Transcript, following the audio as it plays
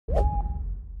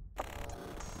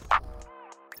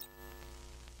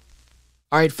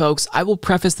All right, folks, I will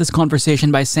preface this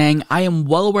conversation by saying I am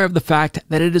well aware of the fact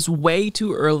that it is way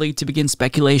too early to begin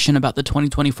speculation about the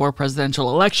 2024 presidential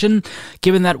election,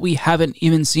 given that we haven't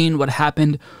even seen what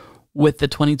happened with the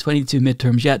 2022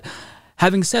 midterms yet.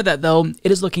 Having said that, though,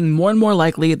 it is looking more and more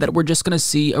likely that we're just going to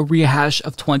see a rehash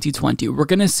of 2020. We're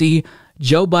going to see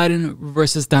Joe Biden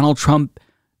versus Donald Trump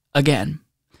again,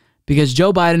 because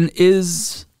Joe Biden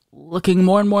is looking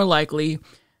more and more likely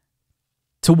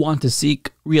to want to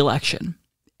seek re-election.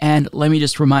 And let me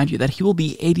just remind you that he will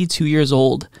be 82 years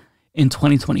old in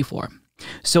 2024.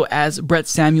 So as Brett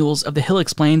Samuels of The Hill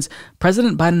explains,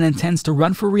 President Biden intends to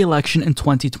run for re-election in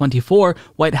 2024,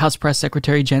 White House Press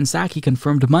Secretary Jen Psaki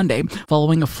confirmed Monday,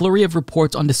 following a flurry of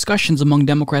reports on discussions among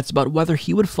Democrats about whether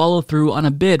he would follow through on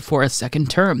a bid for a second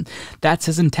term. That's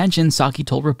his intention, Psaki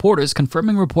told reporters,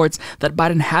 confirming reports that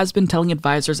Biden has been telling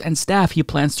advisors and staff he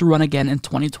plans to run again in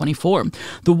 2024.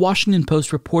 The Washington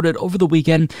Post reported over the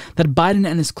weekend that Biden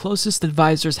and his closest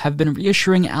advisors have been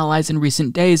reassuring allies in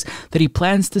recent days that he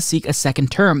plans to seek a second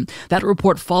term. That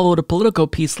report followed a Politico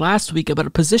piece last week about a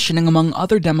positioning among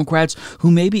other Democrats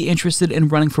who may be interested in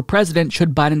running for president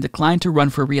should Biden decline to run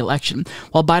for re-election.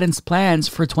 While Biden's plans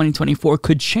for 2024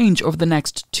 could change over the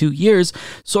next 2 years,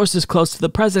 sources close to the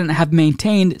president have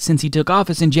maintained since he took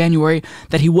office in January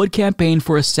that he would campaign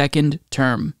for a second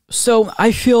term. So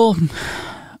I feel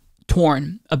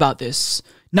torn about this,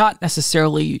 not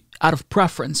necessarily out of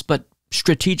preference, but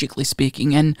strategically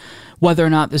speaking, and whether or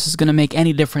not this is going to make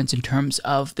any difference in terms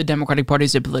of the Democratic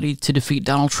Party's ability to defeat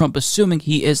Donald Trump, assuming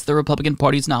he is the Republican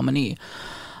Party's nominee.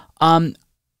 I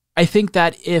think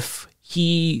that if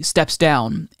he steps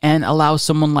down and allows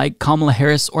someone like Kamala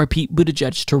Harris or Pete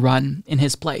Buttigieg to run in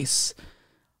his place,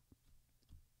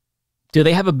 do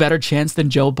they have a better chance than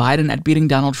Joe Biden at beating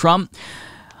Donald Trump?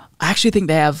 I actually think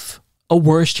they have a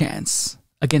worse chance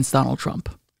against Donald Trump.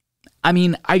 I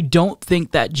mean, I don't think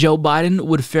that Joe Biden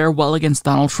would fare well against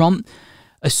Donald Trump,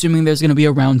 assuming there's going to be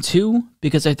a round two,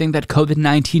 because I think that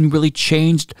COVID-19 really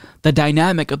changed the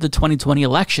dynamic of the 2020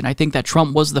 election. I think that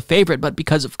Trump was the favorite, but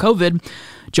because of COVID,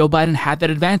 Joe Biden had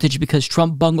that advantage because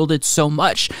Trump bungled it so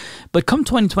much. But come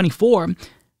 2024,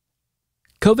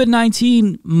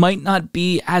 COVID-19 might not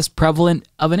be as prevalent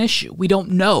of an issue. We don't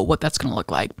know what that's going to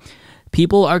look like.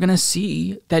 People are going to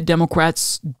see that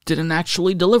Democrats didn't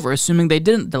actually deliver, assuming they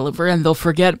didn't deliver, and they'll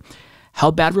forget how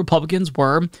bad Republicans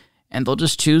were, and they'll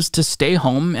just choose to stay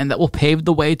home, and that will pave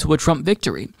the way to a Trump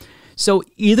victory. So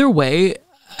either way,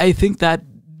 I think that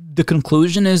the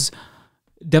conclusion is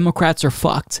Democrats are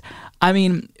fucked. I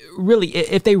mean, really,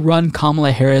 if they run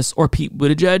Kamala Harris or Pete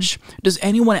Buttigieg, does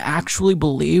anyone actually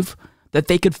believe that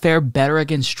they could fare better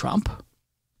against Trump?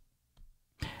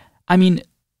 I mean,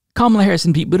 Kamala Harris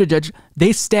and Pete Buttigieg,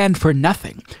 they stand for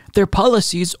nothing. Their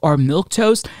policies are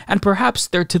milquetoast, and perhaps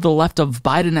they're to the left of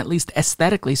Biden, at least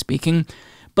aesthetically speaking,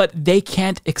 but they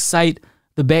can't excite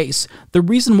the base. The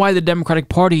reason why the Democratic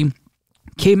Party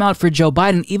came out for Joe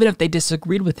Biden, even if they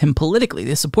disagreed with him politically,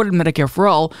 they supported Medicare for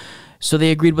All, so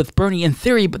they agreed with Bernie in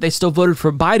theory, but they still voted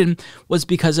for Biden, was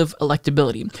because of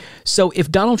electability. So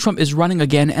if Donald Trump is running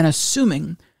again, and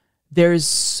assuming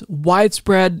there's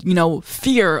widespread,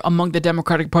 fear among the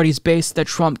Democratic Party's base that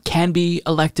Trump can be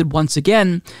elected once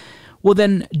again, well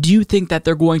then, do you think that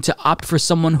they're going to opt for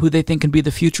someone who they think can be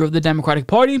the future of the Democratic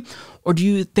Party? Or do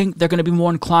you think they're going to be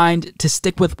more inclined to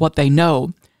stick with what they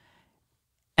know?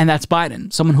 And that's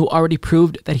Biden, someone who already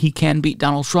proved that he can beat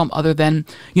Donald Trump rather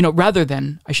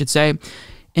than, I should say,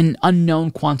 an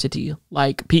unknown quantity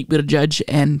like Pete Buttigieg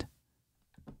and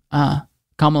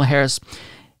Kamala Harris.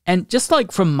 And just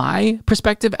like from my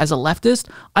perspective as a leftist,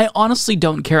 I honestly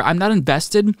don't care. I'm not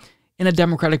invested in a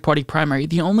Democratic Party primary.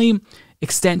 The only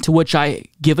extent to which I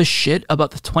give a shit about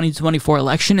the 2024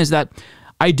 election is that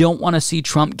I don't want to see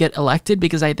Trump get elected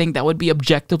because I think that would be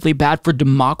objectively bad for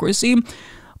democracy.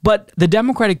 But the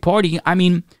Democratic Party, I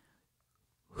mean,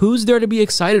 who's there to be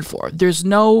excited for? There's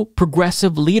no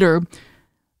progressive leader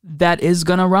that is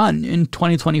going to run in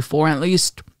 2024, at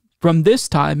least from this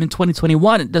time in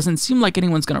 2021, it doesn't seem like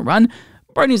anyone's going to run.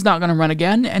 Bernie's not going to run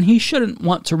again, and he shouldn't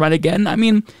want to run again. I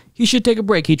mean, he should take a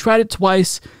break. He tried it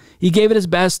twice. He gave it his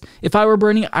best. If I were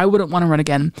Bernie, I wouldn't want to run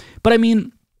again. But I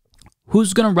mean,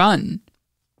 who's going to run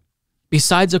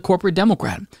besides a corporate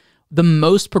Democrat? The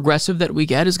most progressive that we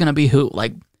get is going to be who?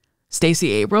 Like Stacey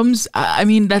Abrams? I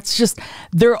mean, that's just,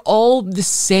 they're all the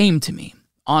same to me,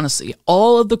 honestly.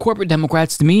 All of the corporate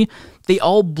Democrats, to me, they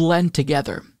all blend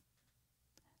together.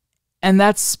 And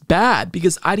that's bad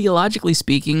because ideologically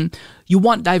speaking, you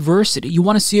want diversity. You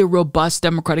want to see a robust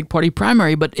Democratic Party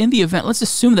primary. But in the event, let's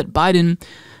assume that Biden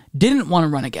didn't want to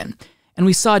run again. And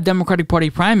we saw a Democratic Party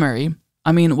primary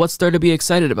I mean, what's there to be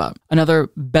excited about? Another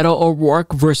Beto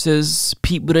O'Rourke versus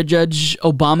Pete Buttigieg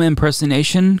Obama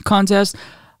impersonation contest?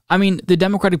 I mean, the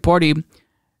Democratic Party,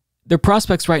 their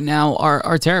prospects right now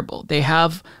are terrible. They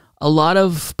have a lot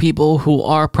of people who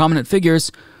are prominent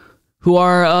figures who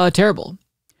are terrible.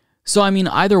 So, I mean,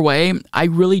 either way, I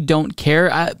really don't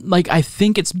care. I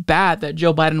think it's bad that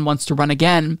Joe Biden wants to run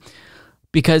again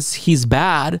because he's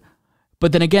bad.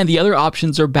 But then again, the other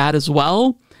options are bad as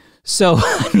well. So,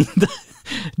 I mean,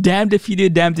 damned if you do,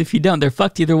 damned if you don't. They're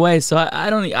fucked either way. So I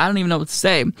don't even know what to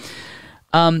say.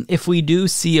 If we do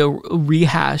see a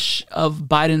rehash of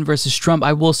Biden versus Trump,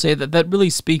 I will say that really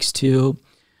speaks to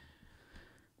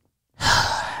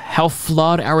how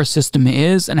flawed our system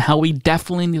is and how we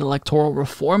definitely need electoral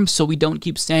reform so we don't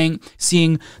keep seeing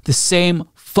the same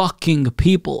fucking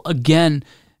people again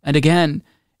and again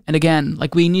and again.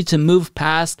 Like, we need to move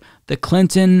past the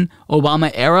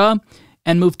Clinton-Obama era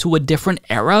and move to a different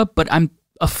era, but I'm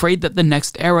afraid that the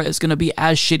next era is going to be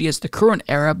as shitty as the current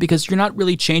era because you're not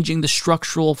really changing the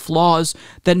structural flaws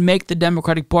that make the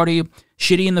Democratic Party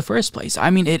shitty in the first place. I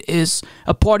mean, it is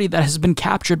a party that has been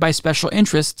captured by special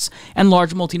interests and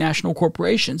large multinational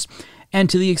corporations. And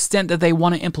to the extent that they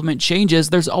want to implement changes,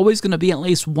 there's always going to be at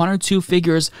least one or two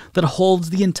figures that holds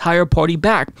the entire party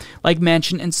back, like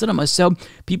Manchin and Sinema. So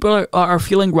people are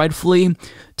feeling rightfully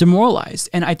demoralized.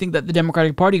 And I think that the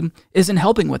Democratic Party isn't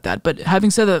helping with that. But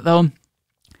having said that, though,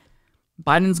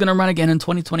 Biden's going to run again in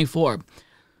 2024.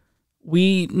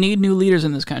 We need new leaders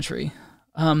in this country.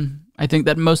 I think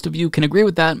that most of you can agree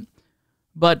with that.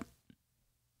 But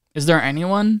is there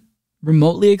anyone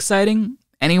remotely exciting?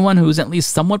 Anyone who's at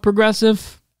least somewhat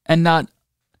progressive and not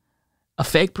a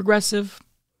fake progressive?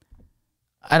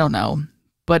 I don't know.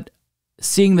 But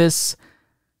seeing this,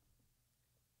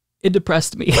 it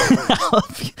depressed me.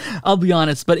 I'll be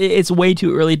honest, but it's way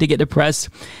too early to get depressed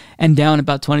and down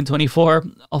about 2024.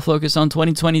 I'll focus on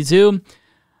 2022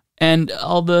 and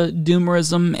all the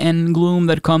doomerism and gloom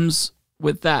that comes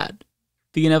with that.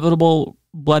 The inevitable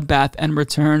bloodbath and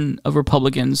return of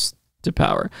Republicans to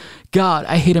power. God,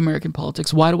 I hate American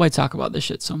politics. Why do I talk about this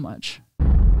shit so much?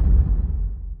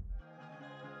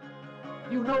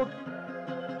 You know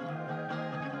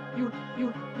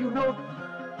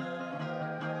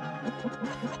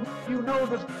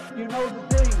the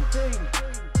thing.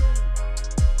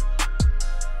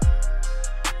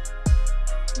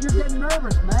 You're getting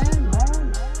nervous, man.